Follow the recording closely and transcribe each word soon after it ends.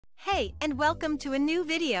Hey, and welcome to a new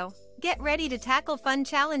video. Get ready to tackle fun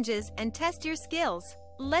challenges and test your skills.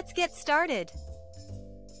 Let's get started.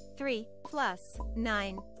 3 plus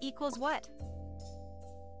 9 equals what?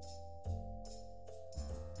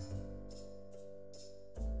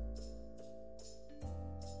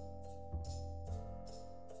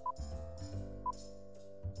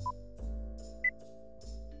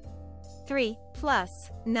 Three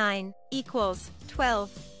plus 9 equals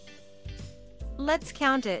 12. Let's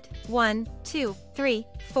count it. 1, 2, 3,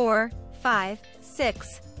 4, 5,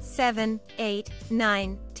 6, 7, 8,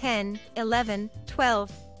 9, 10, 11,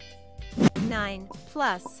 12. 9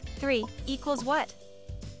 plus 3 equals what?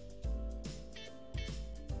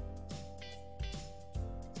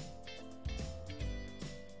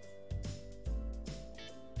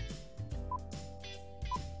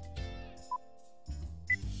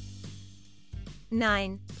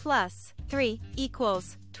 Nine plus 3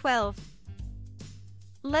 equals 12.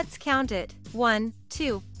 Let's count it. 1,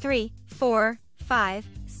 2, 3, 4, 5,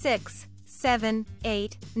 6, 7,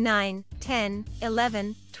 8, 9, 10,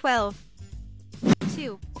 11, 12.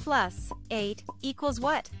 2 plus 8 equals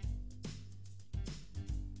what?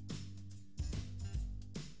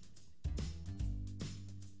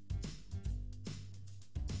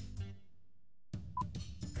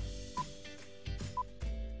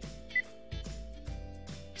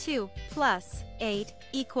 Two plus 8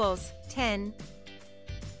 equals 10.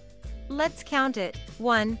 Let's count it.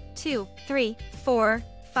 1, 2, 3, 4,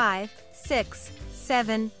 5, 6,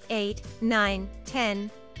 7, 8, 9,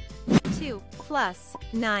 10. 2 plus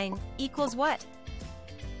 9 equals what?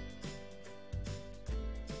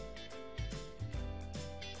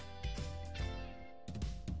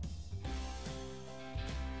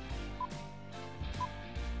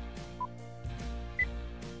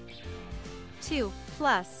 Two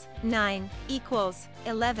plus 9 equals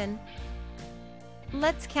 11.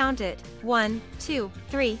 Let's count it. 1, 2,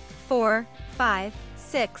 3, 4, 5,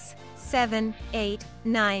 6, 7, 8,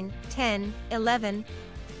 9, 10, 11.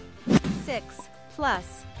 6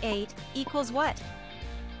 plus 8 equals what?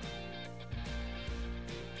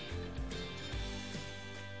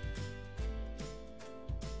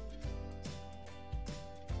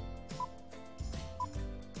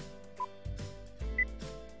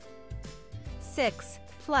 Six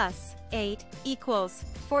plus 8 equals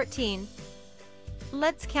 14.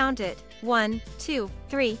 Let's count it. 1, 2,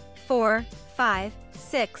 3, 4, 5,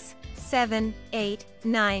 6, 7, 8,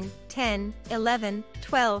 9, 10, 11,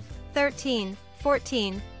 12, 13,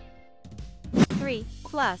 14. 3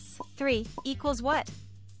 plus 3 equals what?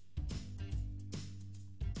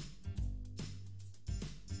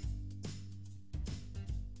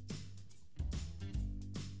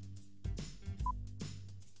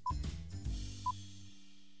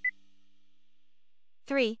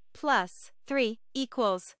 Three plus 3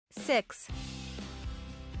 equals 6.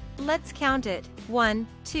 Let's count it. 1,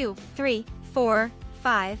 2, 3, 4,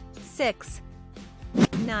 5, 6.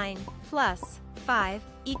 9 plus 5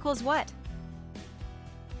 equals what?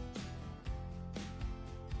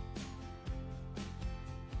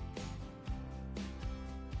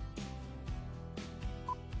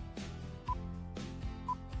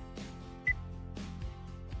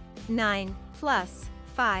 Nine plus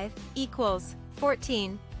 5 equals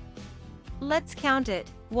 14. Let's count it.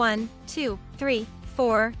 1, 2, 3,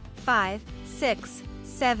 4, 5, 6,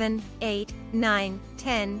 7, 8, 9,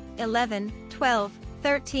 10, 11, 12,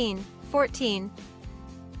 13, 14.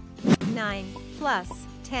 9 plus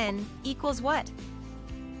 10 equals what?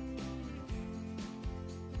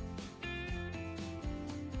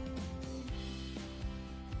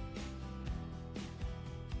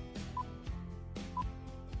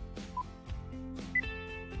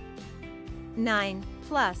 Nine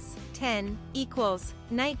plus 10 equals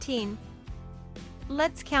 19.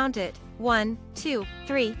 Let's count it. 1, 2,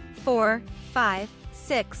 3, 4, 5,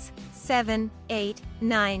 6, 7, 8,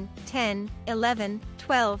 9, 10, 11,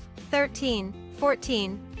 12, 13,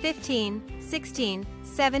 14, 15, 16,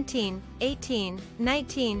 17, 18,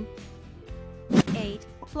 19. 8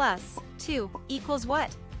 plus 2 equals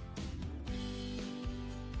what?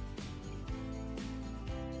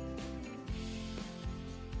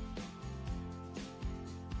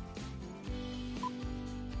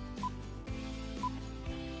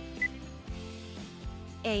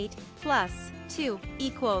 Eight plus 2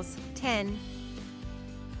 equals 10.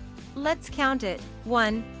 Let's count it.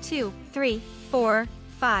 1, 2, 3, 4,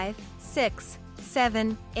 5, 6,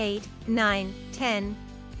 7, 8, 9, 10.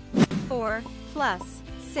 4 plus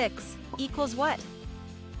 6 equals what?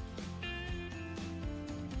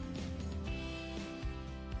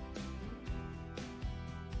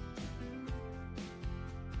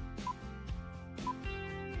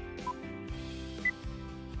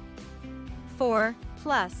 4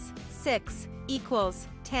 plus 6 equals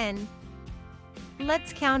 10.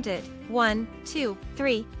 Let's count it. 1, 2,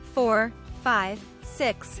 3, 4, 5,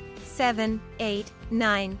 6, 7, 8,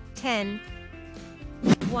 9, 10.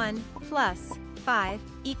 1 plus 5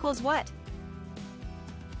 equals what?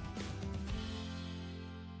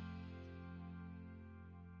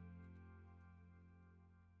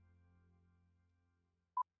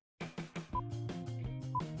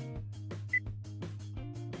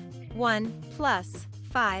 One plus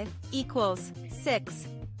 5 equals 6.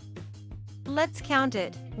 Let's count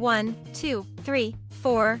it. 1, 2, 3,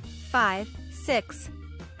 4, 5, 6.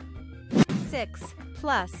 6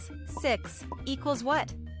 plus 6 equals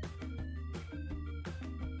what?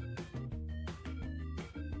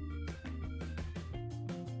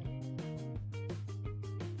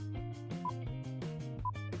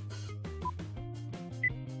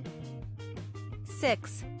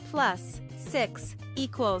 Six plus 6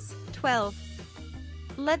 equals 12.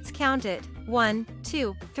 Let's count it. 1,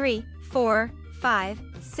 2, 3, 4, 5,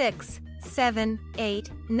 6, 7, 8,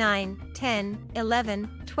 9, 10,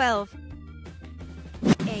 11, 12.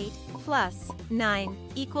 8 plus 9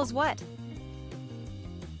 equals what?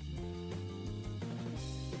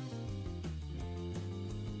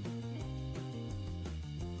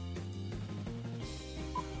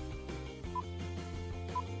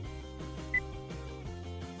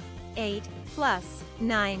 Eight plus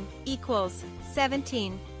 9 equals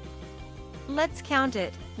 17. Let's count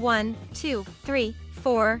it. 1, 2, 3,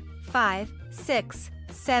 4, 5, 6,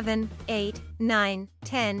 7, 8, 9,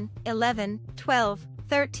 10, 11, 12,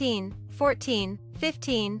 13, 14,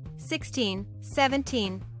 15, 16,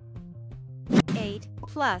 17. 8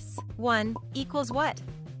 plus 1 equals what?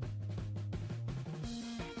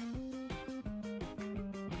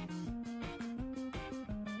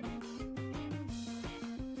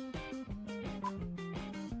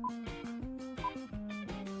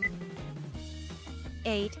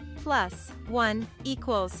 Eight plus 1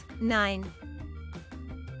 equals 9.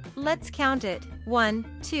 Let's count it.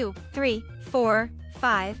 1, 2, 3, 4,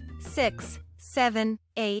 5, 6, 7,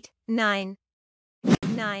 8, 9.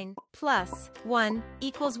 9 plus 1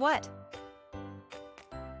 equals what?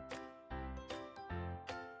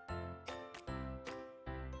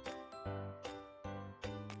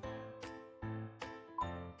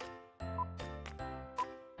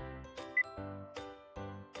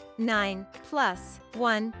 Nine plus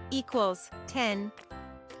 1 equals 10.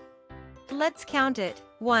 Let's count it.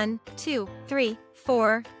 1, 2, 3,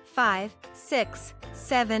 4, 5, 6,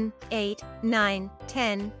 7, 8, 9,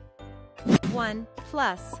 10. 1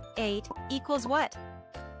 plus 8 equals what?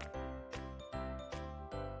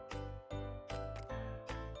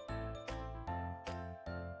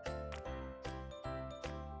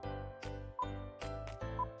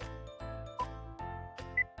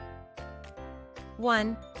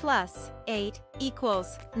 One plus 8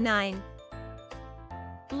 equals 9.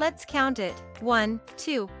 Let's count it. 1,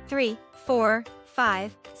 2, 3, 4,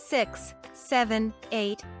 5, 6, 7,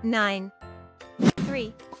 8, 9.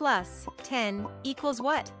 3 plus 10 equals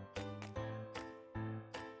what?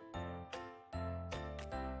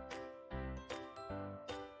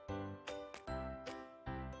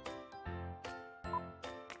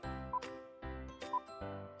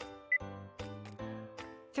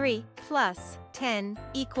 Three plus 10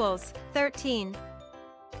 equals 13.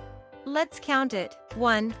 Let's count it.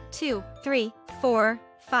 1, 2, 3, 4,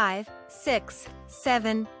 5, 6,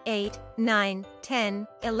 7, 8, 9, 10,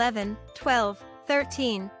 11, 12,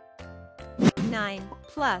 13. 9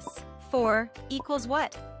 plus 4 equals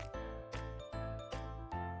what?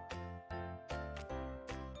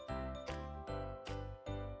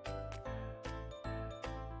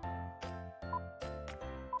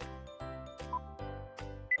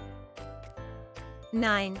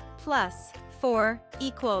 Nine plus 4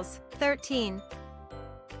 equals 13.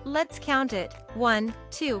 Let's count it. 1,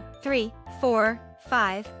 2, 3, 4,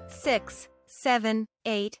 5, 6, 7,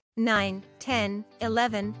 8, 9, 10,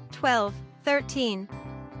 11, 12, 13.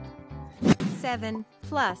 7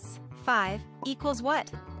 plus 5 equals what?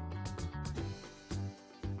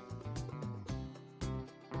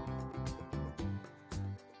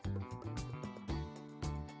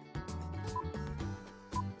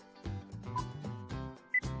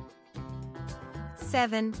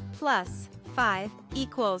 Seven plus 5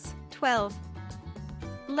 equals 12.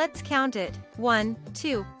 Let's count it. 1,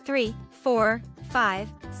 2, 3, 4, 5,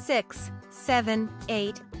 6, 7,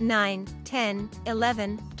 8, 9, 10,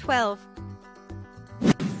 11, 12.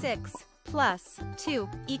 6 plus 2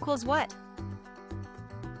 equals what?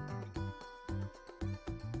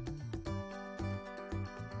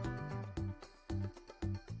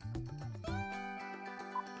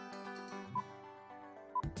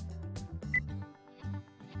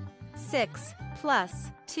 6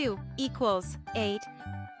 plus 2 equals 8.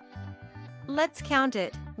 Let's count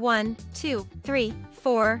it. 1, 2, 3,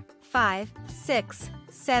 4, 5, 6,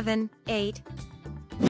 7, 8.